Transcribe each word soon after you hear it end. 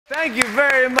Thank you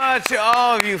very much,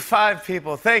 all of you 5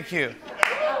 people. Thank you.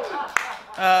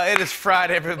 It is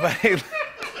Friday, everybody.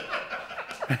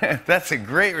 That's a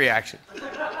great reaction.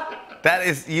 That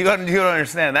is, you don't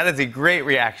understand. That is a great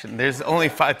reaction. There's only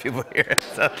 5 people here.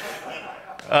 So,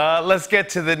 let's get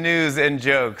to the news and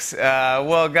jokes.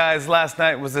 Well, guys, last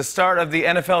night was the start of the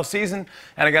NFL season,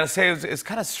 and I gotta say, it's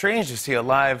kind of strange to see a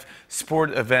live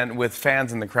sport event with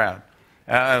fans in the crowd.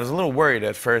 I was a little worried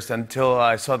at first until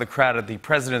I saw the crowd at the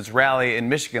president's rally in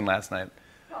Michigan last night.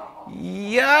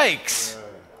 Yikes!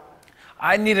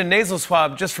 I need a nasal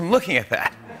swab just from looking at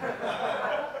that.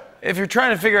 If you're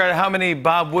trying to figure out how many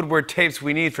Bob Woodward tapes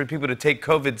we need for people to take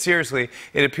COVID seriously,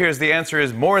 it appears the answer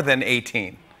is more than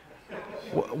 18.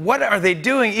 What are they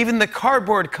doing? Even the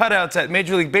cardboard cutouts at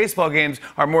Major League Baseball games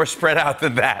are more spread out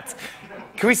than that.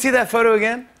 Can we see that photo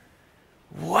again?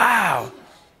 Wow.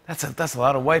 That's a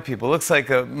lot of white people. Looks like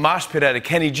a mosh pit at a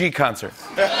Kenny G concert.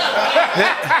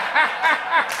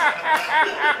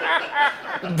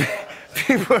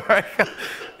 People are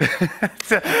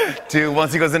dude,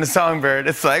 once he goes into Songbird,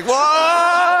 it's like,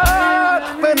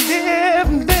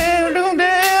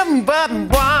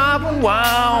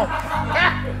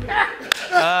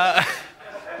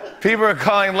 people are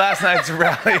calling last night's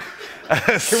rally.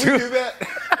 Can we do that?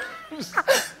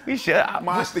 We should.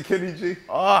 Mosh the Kenny G?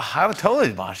 Oh, I would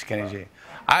totally mosh Kenny G.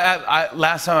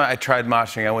 Last time I tried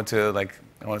moshing, I went to, like,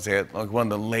 I want to say it, like one of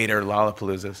the later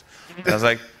Lollapaloozas. And I was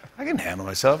like, I can handle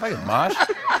myself. I can mosh.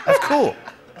 That's cool.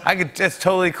 That's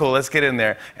totally cool. Let's get in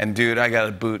there. And, dude, I got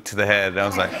a boot to the head. And I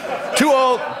was like, too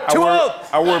old. Too old.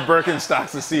 I wore Birkenstocks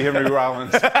to see Henry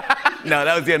Rollins. No,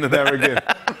 that was the end of that. Never again.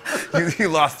 You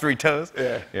lost 3 toes?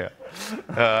 Yeah. Yeah.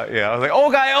 I was like,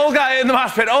 old guy in the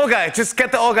mosh pit, old guy. Just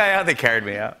get the old guy out. They carried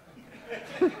me out.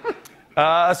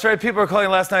 That's right. People are calling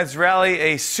last night's rally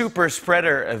a super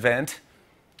spreader event.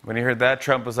 When he heard that,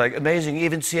 Trump was like, amazing.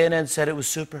 Even CNN said it was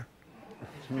super.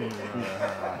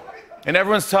 And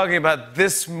everyone's talking about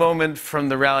this moment from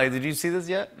the rally. Did you see this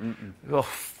yet? Mm-mm. Oh,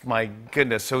 my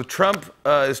goodness. So Trump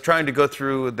is trying to go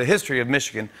through the history of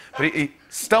Michigan, but he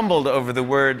stumbled over the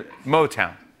word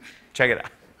Motown. Check it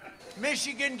out.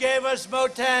 Michigan gave us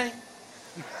Motown.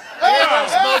 Gave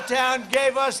us Motown,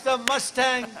 gave us the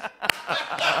Mustang.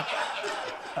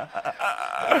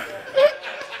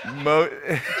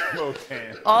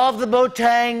 Motown. All of the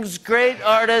Motangs, great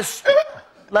artists,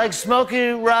 like Smokey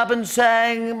Robinson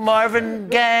sang, Marvin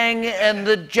Gang, and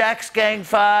the Jax Gang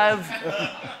 5.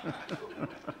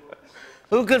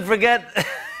 Who could forget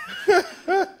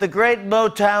the great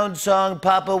Motown song,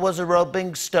 Papa Was a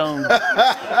Roping Stone?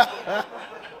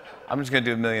 I'm just going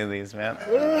to do a million of these, man.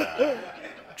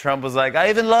 Trump was like, I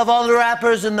even love all the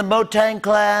rappers in the Motown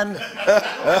clan.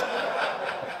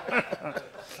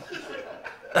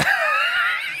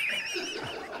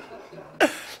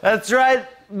 That's right.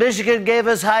 Michigan gave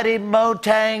us Heidi,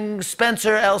 Motang,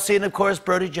 Spencer, Elsie, and of course,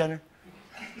 Brody Jenner.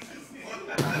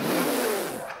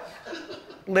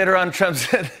 Later on, Trump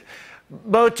said,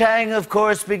 Motang, of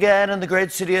course, began in the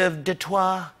great city of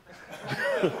Detroit.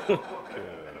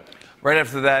 Right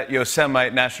after that, Yosemite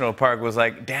National Park was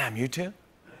like, damn, you too?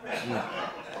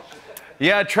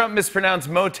 Yeah, Trump mispronounced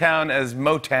Motown as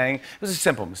Motang. It was a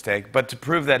simple mistake, but to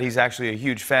prove that he's actually a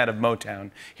huge fan of Motown,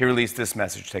 he released this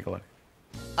message. Take a look.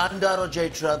 I'm Donald J.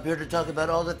 Trump, here to talk about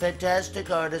all the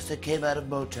fantastic artists that came out of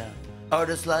Motown.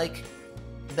 Artists like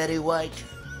Betty White,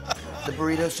 the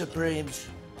Burrito Supremes,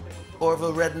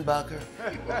 Orville Redenbacher,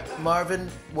 Marvin,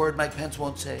 word Mike Pence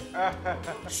won't say,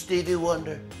 Stevie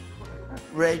Wonder,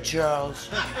 Ray Charles,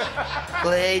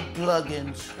 Glade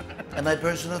Plugins, and my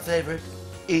personal favorite,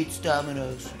 Eats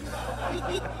Dominoes.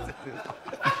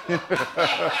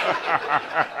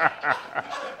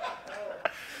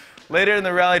 Later in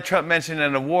the rally, Trump mentioned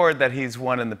an award that he's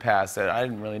won in the past that I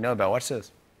didn't really know about. Watch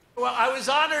this. Well, I was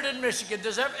honored in Michigan.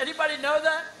 Does anybody know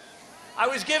that? I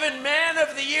was given Man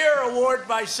of the Year award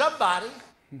by somebody.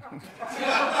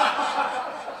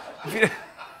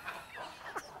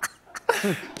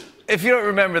 If you don't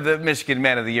remember the Michigan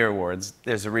Man of the Year awards,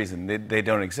 there's a reason. They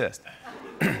don't exist.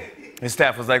 His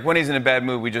staff was like, when he's in a bad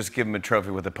mood, we just give him a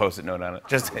trophy with a Post-it note on it.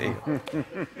 Just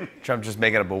Trump just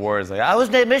making up awards. Like, I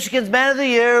was named Michigan's Man of the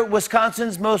Year,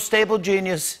 Wisconsin's most stable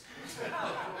genius,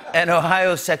 and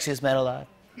Ohio's sexiest man alive.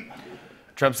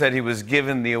 Trump said he was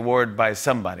given the award by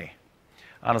somebody.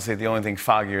 Honestly, the only thing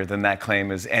foggier than that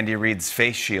claim is Andy Reid's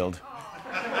face shield.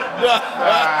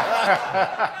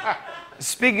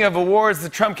 Speaking of awards, the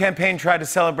Trump campaign tried to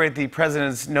celebrate the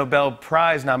president's Nobel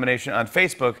Prize nomination on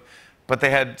Facebook, but they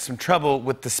had some trouble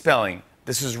with the spelling.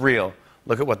 This is real.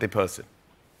 Look at what they posted.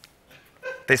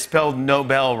 They spelled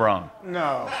Nobel wrong.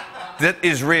 No. That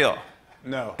is real.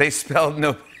 No. They spelled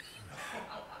no.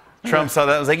 Trump saw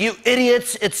that and was like, "You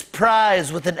Idiots, it's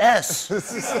prize with an S.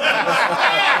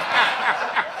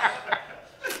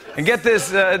 And get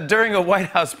this, during a White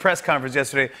House press conference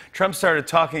yesterday, Trump started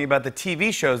talking about the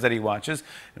TV shows that he watches.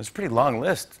 It was a pretty long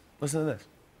list. Listen to this.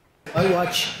 I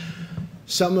watch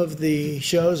some of the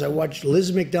shows. I watched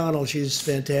Liz McDonald. She's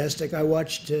fantastic. I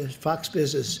watched Fox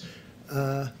Business.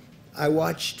 I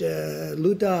watched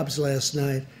Lou Dobbs last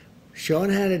night, Sean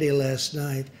Hannity last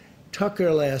night,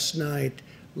 Tucker last night,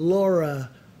 Laura.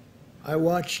 I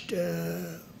watched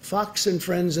Fox and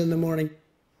Friends in the morning.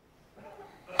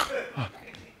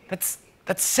 That's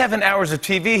 7 hours of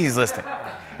TV he's listing.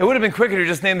 It would have been quicker to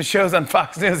just name the shows on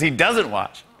Fox News he doesn't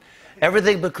watch.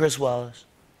 Everything but Chris Wallace.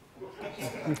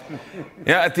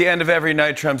 Yeah, at the end of every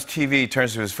night, Trump's TV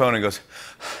turns to his phone and goes,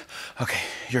 "Okay,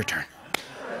 your turn."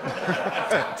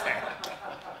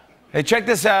 Hey, check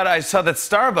this out. I saw that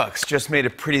Starbucks just made a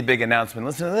pretty big announcement.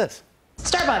 Listen to this.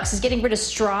 Starbucks is getting rid of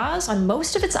straws on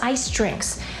most of its iced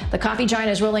drinks. The coffee giant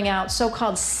is rolling out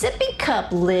so-called sippy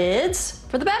cup lids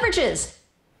for the beverages.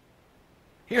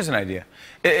 Here's an idea.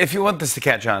 If you want this to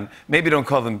catch on, maybe don't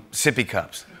call them sippy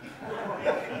cups.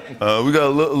 We got a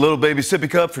little baby sippy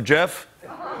cup for Jeff.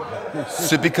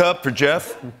 Sippy cup for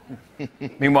Jeff.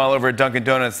 Meanwhile, over at Dunkin'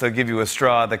 Donuts, they'll give you a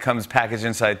straw that comes packaged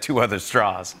inside 2 other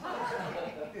straws.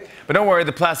 But don't worry,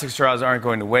 the plastic straws aren't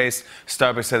going to waste.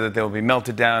 Starbucks said that they will be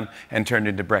melted down and turned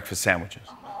into breakfast sandwiches.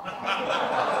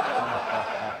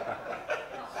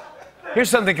 Here's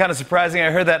something kind of surprising.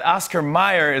 I heard that Oscar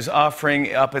Mayer is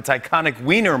offering up its iconic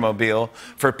Wienermobile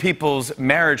for people's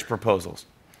marriage proposals.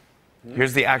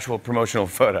 Here's the actual promotional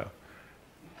photo.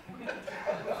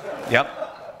 Yep.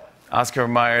 Oscar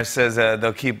Mayer says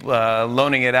they'll keep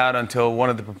loaning it out until one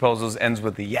of the proposals ends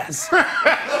with a yes.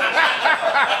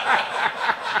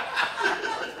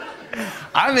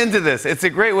 I'm into this. It's a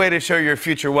great way to show your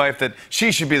future wife that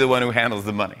she should be the one who handles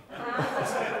the money.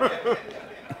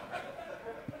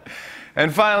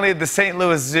 And finally, the St.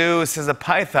 Louis Zoo says a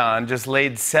python just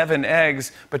laid 7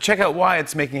 eggs, but check out why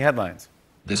it's making headlines.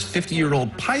 This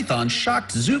 50-year-old python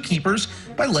shocked zookeepers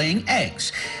by laying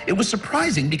eggs. It was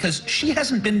surprising because she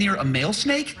hasn't been near a male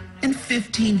snake in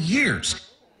 15 years.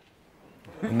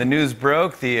 When the news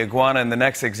broke, the iguana in the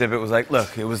next exhibit was like,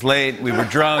 "Look, it was late, we were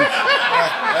drunk,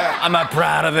 I'm not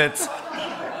proud of it."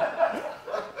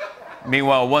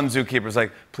 Meanwhile, one zookeeper's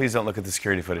like, "Please don't look at the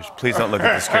security footage. Please don't look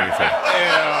at the security footage.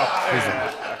 Please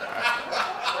don't."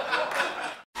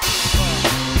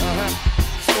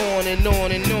 On and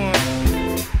on and on.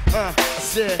 I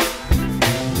said,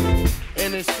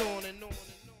 and it's on.